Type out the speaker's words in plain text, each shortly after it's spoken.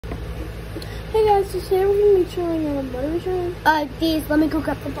Hey guys, so today we're going to be trying, what are we trying? These, let me go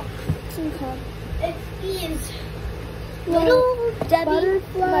grab the box. What's it called? It's these little Debbie,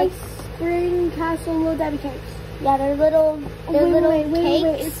 Butterfly Spring Castle Little Debbie cakes. Yeah, they're little, cakes. Wait,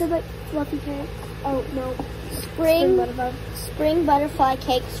 it said like fluffy cakes. Oh, no. Spring butterfly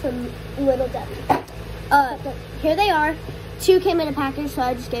cakes from Little Debbie. Here they are. 2 came in a package, so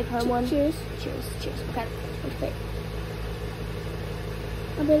I just gave her one. Cheers. Cheers. Okay. Okay.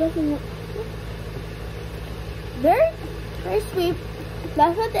 I'll be looking at. Very, very sweet.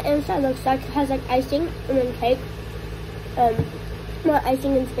 That's what the inside looks like. It has like icing and then cake. More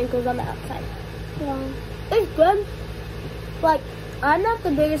icing and sprinkles on the outside. Yeah. It's good. Like, I'm not the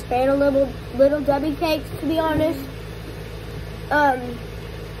biggest fan of little Debbie cakes, to be honest. They're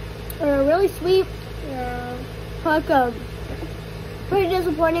really sweet. Yeah. Like, pretty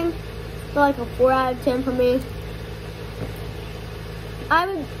disappointing. They're like a 4 out of 10 for me.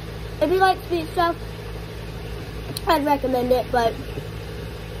 If you like sweet stuff, I'd recommend it, but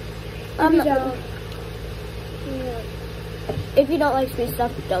if you don't like sweet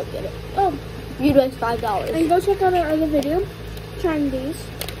stuff, don't get it. Oh, You'd waste $5. and go check out our other video trying these.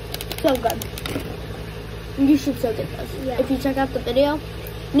 So good. You should still get those. Yeah. If you check out the video.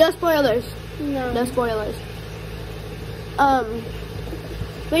 No spoilers. No spoilers. But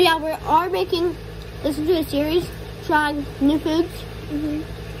yeah, we are making this into a series, trying new foods, and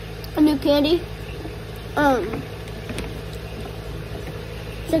new candy.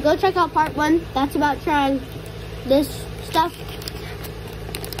 So go check out part 1. That's about trying this stuff.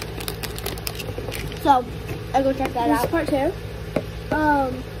 So I go check that This out. is part 2.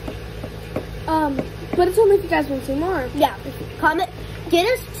 But it's only if you guys want to see more. Yeah, comment. Get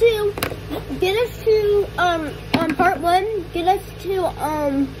us to on part 1. Get us to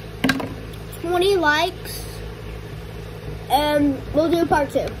 20 likes, and we'll do part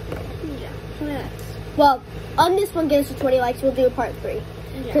 2. Yeah, 20 likes. Well, on this one, get us to 20 likes. We'll do part 3 Yeah.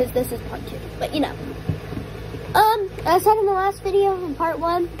 because this is part 2. But you know, as I said in the last video in part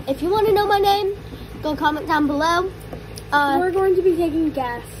 1, if you want to know my name, go comment down below. We're going to be taking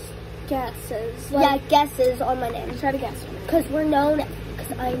guesses. Yeah, guesses on my name. Try to guess. Because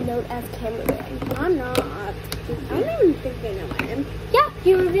I'm known as cameraman. I'm not. I don't even think they know my name. Yeah,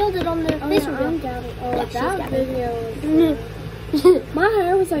 you revealed it on the face reveal. I'm doubting. Oh, Yeah, she's that doubting. video was, my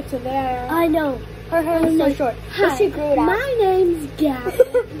hair was like to there. I know. Her hair is so like, short. Hi, But she grew it out. my name's Gabby.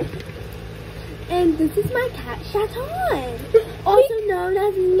 And this is my cat, Chaton. Also known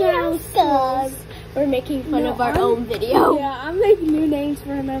as Nelson. We're making fun No, of our own video. Yeah, I'm making new names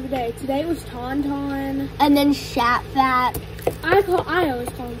for him every day. Today was Tauntaun. And then Shat Fat. I always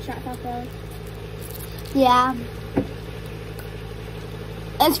call him Shat Fat though. Yeah.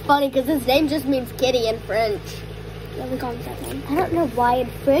 It's funny because his name just means kitty in French. Yeah, we call him Chaton. I don't know why in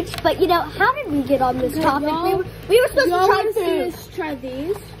French, but you know, how did we get on this topic? We were supposed to try food. Try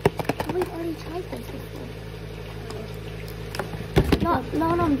these. We've already tried this before.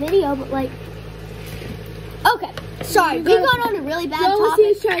 Not on video, but like. Okay, sorry, we got on a really bad topic.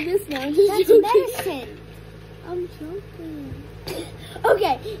 Let's try this one. That's medicine. I'm joking.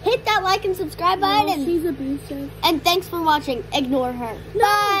 Okay, hit that like and subscribe button. She's abusive. And thanks for watching. Ignore her.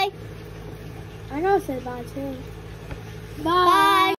 Bye. I gotta say bye too. Bye.